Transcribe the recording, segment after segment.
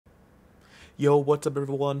Yo, what's up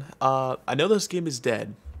everyone? I know this game is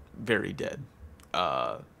dead. Very dead.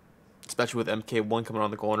 Especially with MK11 coming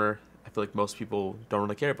around the corner. I feel like most people don't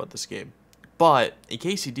really care about this game. But, in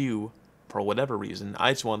case you do, for whatever reason,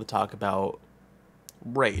 I just wanted to talk about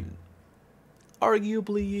Rain.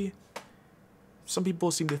 Arguably, some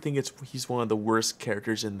people seem to think he's one of the worst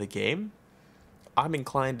characters in the game. I'm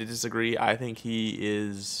inclined to disagree. I think he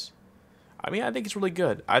is... I think it's really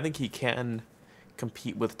good. I think he can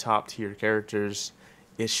compete with top tier characters.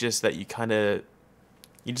 It's just that you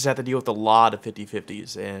just have to deal with a lot of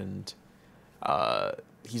 50-50s, and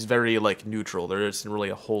he's very like neutral. There isn't really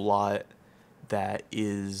a whole lot that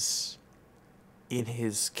is in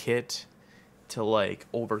his kit to like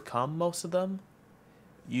overcome most of them.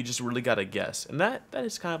 You just really gotta guess, and that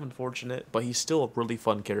is kind of unfortunate, but he's still a really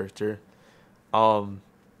fun character. And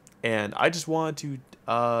I just wanted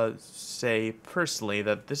to say personally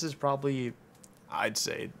that this is probably, I'd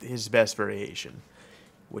say, his best variation,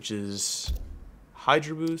 which is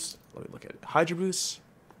Hydra Boost. Let me look at it. Hydra Boost,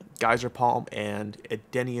 Geyser Palm, and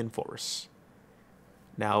Edenian Force.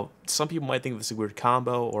 Now, some people might think this is a weird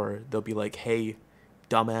combo, or they'll be like, "Hey,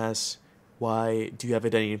 dumbass, why do you have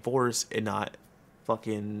Edenian Force and not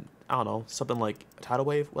fucking, I don't know, something like Tidal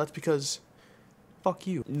Wave?" Well, that's because fuck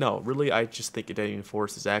you. No, really, I just think Edenian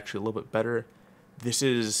Force is actually a little bit better. This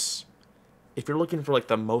is, if you're looking for like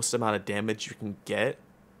the most amount of damage you can get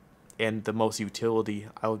and the most utility,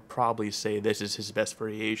 I would probably say this is his best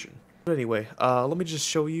variation. But anyway, let me just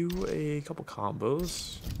show you a couple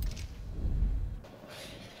combos.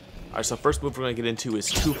 Alright, so first move we're going to get into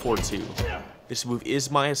is 2-4-2. This move is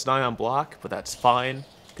 -9 on block, but that's fine,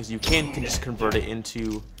 because you can just convert it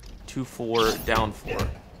into 2-4, down 4.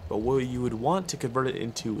 But what you would want to convert it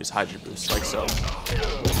into is Hydra Boost, like so.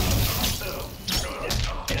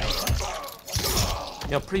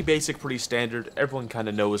 You know, pretty basic, pretty standard. Everyone kind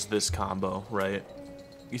of knows this combo, right?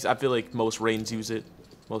 I feel like most Rains use it,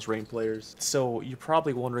 most Rain players. So you're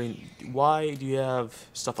probably wondering, why do you have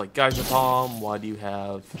stuff like Geyser Palm? Why do you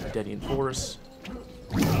have Edenian Force?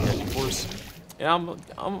 And I'm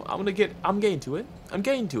getting to it. I'm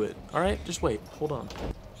getting to it. All right, just wait. Hold on.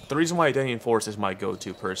 The reason why Edenian Force is my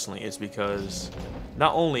go-to personally is because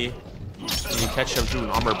not only can you catch them through an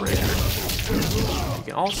armor breaker, you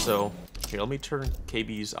can also... Here, let me turn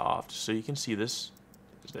KBs off so you can see this.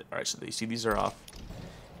 Alright, so you see these are off.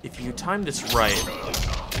 If you time this right...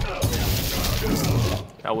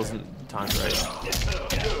 That wasn't timed right.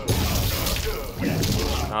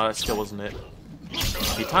 No, that still wasn't it.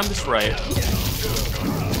 If you time this right...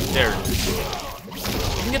 There it is.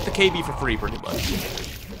 You can get the KB for free pretty much.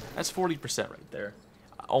 That's 40% right there.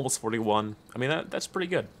 Almost 41. I mean, that's pretty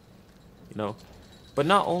good. You know? But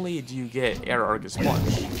not only do you get Air Argus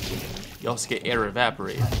Plunge, you also get Air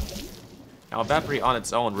Evaporate. Now, Evaporate on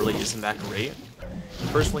its own really isn't that great.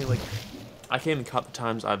 Personally, like, I can't even count the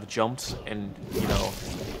times I've jumped and, you know,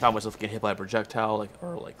 found myself getting hit by a projectile,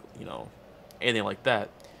 or you know, anything like that.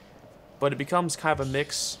 But it becomes kind of a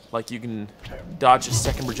mix. Like, you can dodge a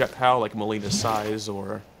second projectile, like Melina's Size,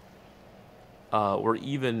 or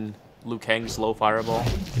even Liu Kang's Low Fireball.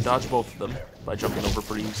 You can dodge both of them by jumping over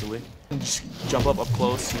pretty easily. And just jump up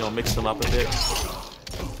close, you know, mix them up a bit.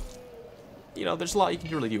 You know, there's a lot you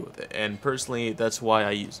can really do with it, and personally, that's why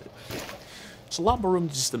I use it. There's a lot more room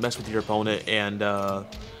just to mess with your opponent and,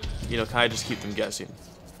 you know, kind of just keep them guessing.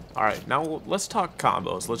 Alright, now let's talk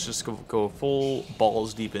combos. Let's just go full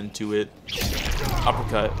balls deep into it.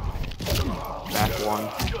 Uppercut. Back 1.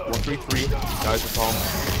 1-3-3. Geyser Palm.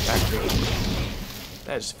 Back 3.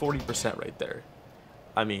 That is 40% right there.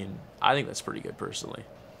 I mean, I think that's pretty good personally.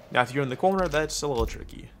 Now, if you're in the corner, that's a little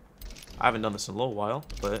tricky. I haven't done this in a little while,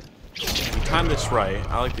 but if you time this right,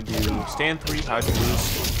 I like to do stand 3, Hydra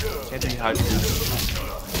Boost, stand 3, Hydra Boost,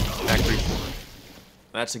 back 3, 4.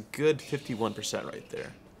 That's a good 51% right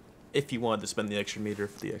there. If you wanted to spend the extra meter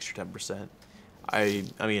for the extra 10%. I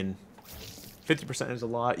mean, 50% is a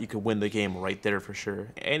lot. You could win the game right there for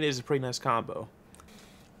sure. And it is a pretty nice combo.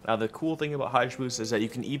 Now, the cool thing about Hydra Boost is that you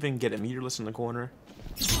can even get a meterless in the corner.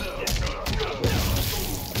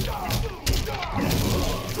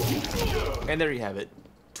 And there you have it.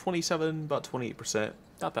 27, about 28%.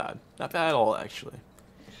 Not bad. Not bad at all, actually.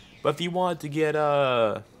 But if you wanted to get,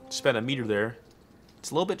 spend a meter there, it's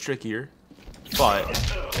a little bit trickier. But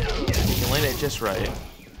if you can land it just right,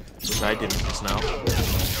 which I didn't just now.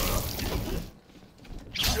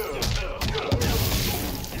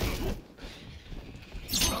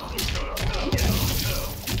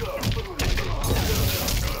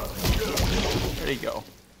 There you go.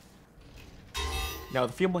 Now,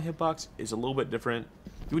 the female hitbox is a little bit different.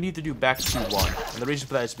 you would need to do back 2-1. And the reason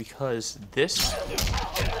for that is because this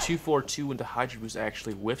 2-4-2 into Hydra Boost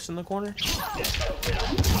actually whiffs in the corner.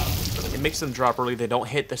 It makes them drop early. They don't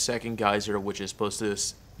hit the second geyser, which is supposed to,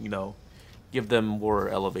 you know, give them more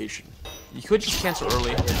elevation. You could just cancel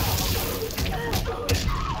early.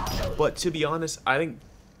 But to be honest, I think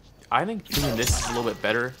doing this is a little bit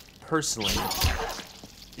better, personally.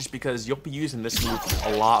 Just because you'll be using this move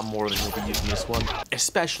a lot more than you'll be using this one,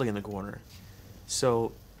 especially in the corner.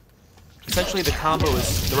 So, essentially the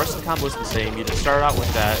rest of the combo is the same. You just start out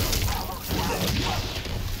with that.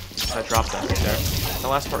 I dropped that right there. The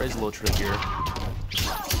last part is a little trickier.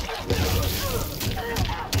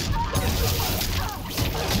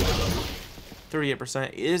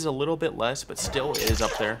 %38% is a little bit less, but still it is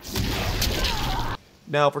up there.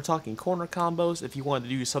 Now, if we're talking corner combos, if you wanted to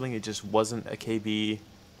do something that just wasn't a KB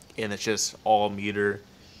and it's just all meter,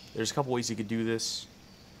 there's a couple ways you could do this.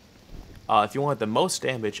 If you want the most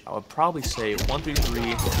damage, I would probably say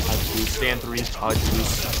 1-3-3, Hydra Boost, stand 3, Hydra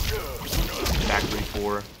Boost, back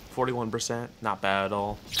 3-4, 41%, not bad at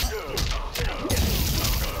all.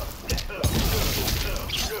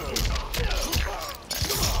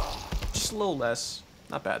 Just a little less,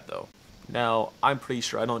 not bad though. Now, I'm pretty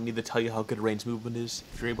sure I don't need to tell you how good Rain's movement is.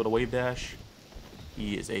 If you're able to wave dash,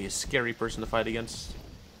 he is a scary person to fight against.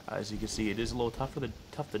 As you can see, it is a little tough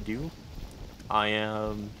to do. I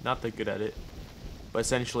am not that good at it, but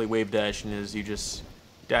essentially wave dashing is you just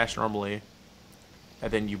dash normally, and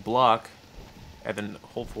then you block, and then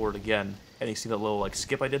hold forward again. And you see that little like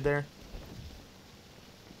skip I did there?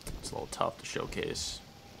 It's a little tough to showcase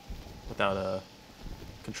without a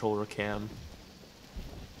controller cam.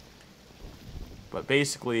 But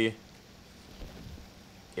basically,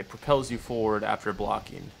 it propels you forward after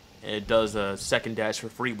blocking. And it does a second dash for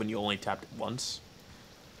free when you only tapped it once.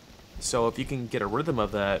 So if you can get a rhythm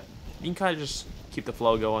of that, you can kind of just keep the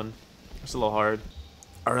flow going. It's a little hard.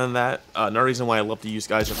 Other than that, another reason why I love to use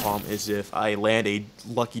Geyser Palm is if I land a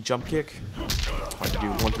lucky jump kick. I can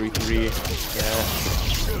do 1-3-3.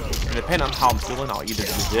 Yeah. And depending on how I'm feeling, I'll either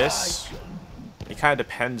do this. It kind of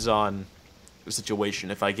depends on the situation.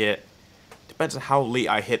 Depends on how late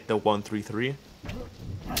I hit the 1-3-3.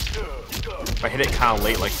 If I hit it kind of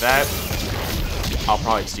late like that, I'll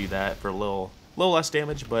probably just do that for a little less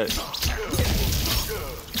damage, but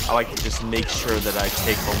I like to just make sure that I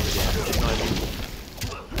take home the damage, you know what I mean?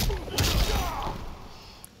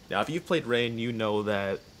 Now, if you've played Rain, you know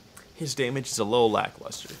that his damage is a little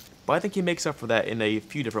lackluster, but I think he makes up for that in a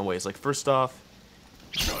few different ways. Like, first off,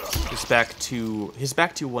 his back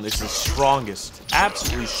 2-1 is the strongest,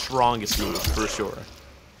 absolutely strongest move for sure.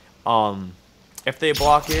 If they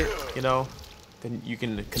block it, you know, then you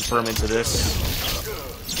can confirm into this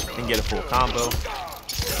and get a full combo.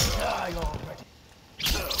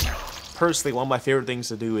 Personally, one of my favorite things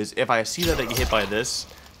to do is if I see that I get hit by this,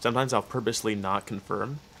 sometimes I'll purposely not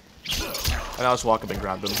confirm, and I'll just walk up and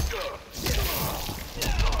grab them.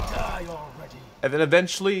 And then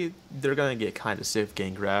eventually, they're gonna get kind of sick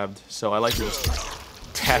getting grabbed, so I like to just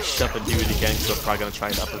dash up and do it again, because I'm probably gonna try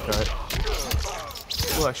an uppercut.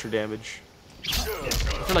 A little extra damage.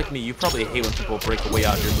 If you're like me, you probably hate when people break away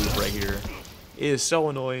out of your move right here. It is so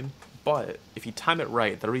annoying, but if you time it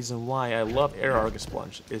right, the reason why I love Air Argus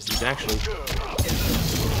Plunge is you can actually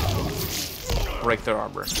break their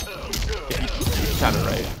armor. If you time it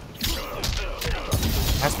right.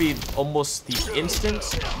 It has to be almost the instant.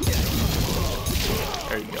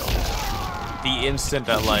 There you go. The instant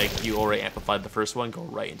that, like, you already amplified the first one, go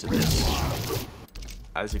right into this.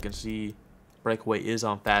 As you can see, breakaway is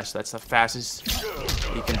on fast. That's the fastest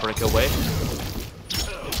you can break away.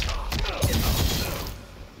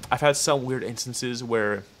 I've had some weird instances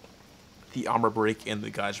where the armor break and the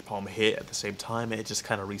Geyser Palm hit at the same time, and it just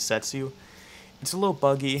kind of resets you. It's a little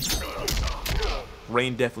buggy.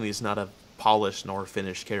 Rain definitely is not a polished nor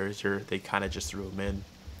finished character. They kind of just threw him in.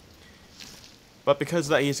 But because of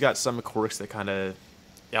that, he's got some quirks that kind of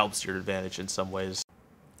helps your advantage in some ways.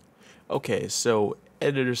 Okay, so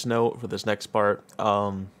editor's note for this next part.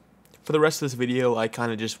 For the rest of this video, I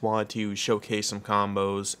kind of just wanted to showcase some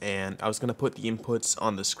combos, and I was going to put the inputs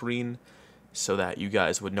on the screen so that you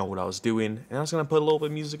guys would know what I was doing. And I was going to put a little bit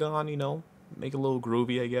of music on, you know, make it a little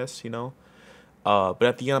groovy, I guess, you know. But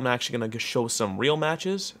at the end, I'm actually going to show some real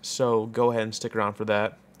matches, so go ahead and stick around for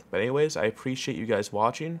that. But anyways, I appreciate you guys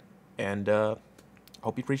watching, and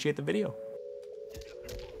hope you appreciate the video.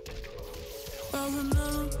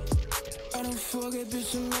 I don't forget,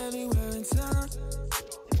 bitch, I'm everywhere in town.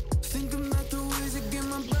 Think about the ways to get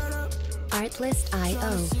my blood up. Artlist.io.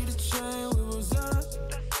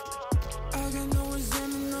 I got no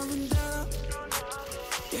resentment, no vendetta.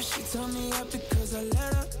 Yeah, she turned me up because I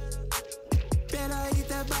let her.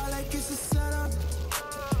 It's a setup.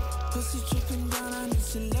 Pussy dripping down, I need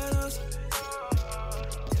some letters.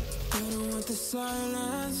 I don't want the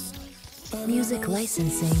silence. Music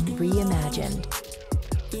licensing reimagined.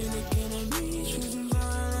 Then again, I need choosing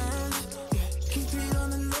violence. Yeah, keep it on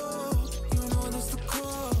the low. You know that's the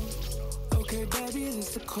code. Okay, baby,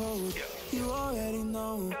 that's the code. You already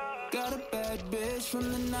know. Got a bad bitch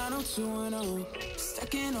from the 90210.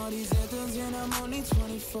 Stacking all these anthems and I'm only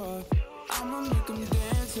 24. I'ma make them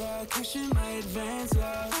dance, yeah. Cashing my advance,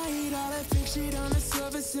 yeah. I eat all that fake shit on the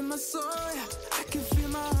surface in my soul, yeah. I can feel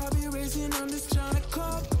my heart be racing, I'm just trying to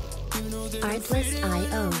cope. You know that I'm fading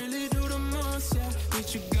when I really do the most, yeah.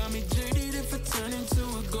 Bitch, you got me jaded if I turn into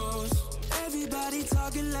a ghost. Everybody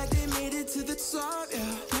talking like they made it to the top,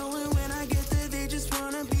 yeah. Knowing when I get there, they just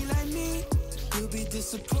wanna be like me. You'll be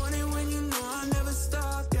disappointed when you know I'll never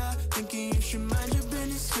stop, yeah. Thinking you should mind your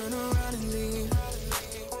business, turn around and leave.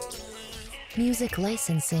 Music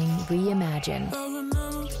licensing reimagined. I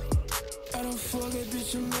remember, I don't forget,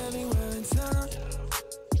 bitch, I'm everywhere in town.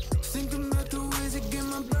 Thinking about the ways to get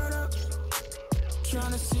my blood up.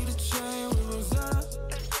 Trying to see the chain with Rosanna.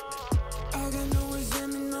 I got no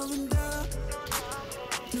resentment, no vendetta.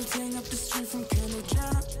 New thing up the street from Kendall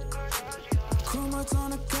Jenner. Chromat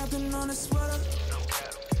on a captain on a sweater.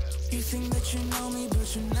 You think that you know me,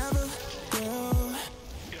 but you never, girl.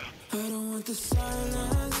 I don't want the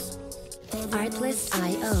silence.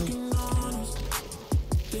 Artlist.io.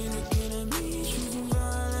 Then again, I need choosing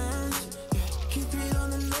violence. Yeah, keep it on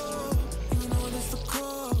the low. You know that's the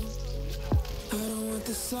code. I don't want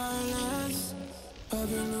the silence. I've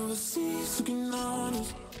been overseas, looking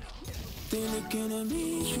honest. Then again, I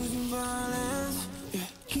need choosing violence. Yeah,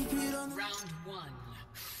 keep it on the Round one,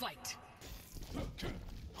 fight.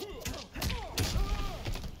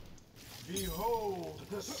 Behold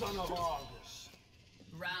the son of Argus.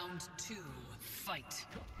 Round two, fight.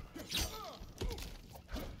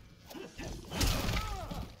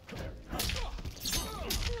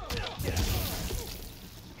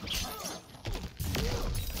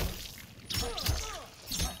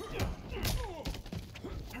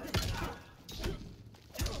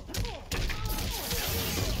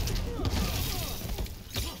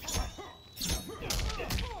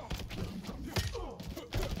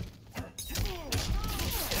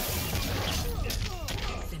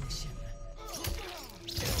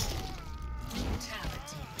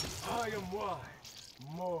 I am why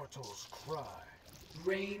mortals cry.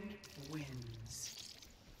 Rain wins.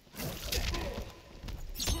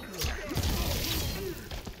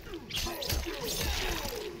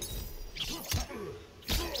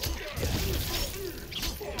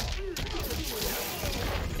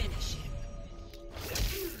 Finish him.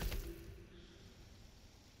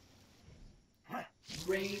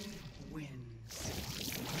 Rain wins.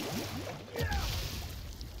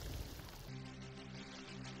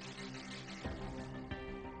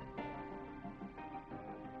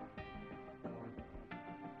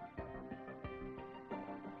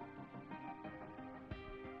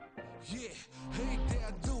 Yeah, hey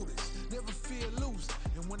there, do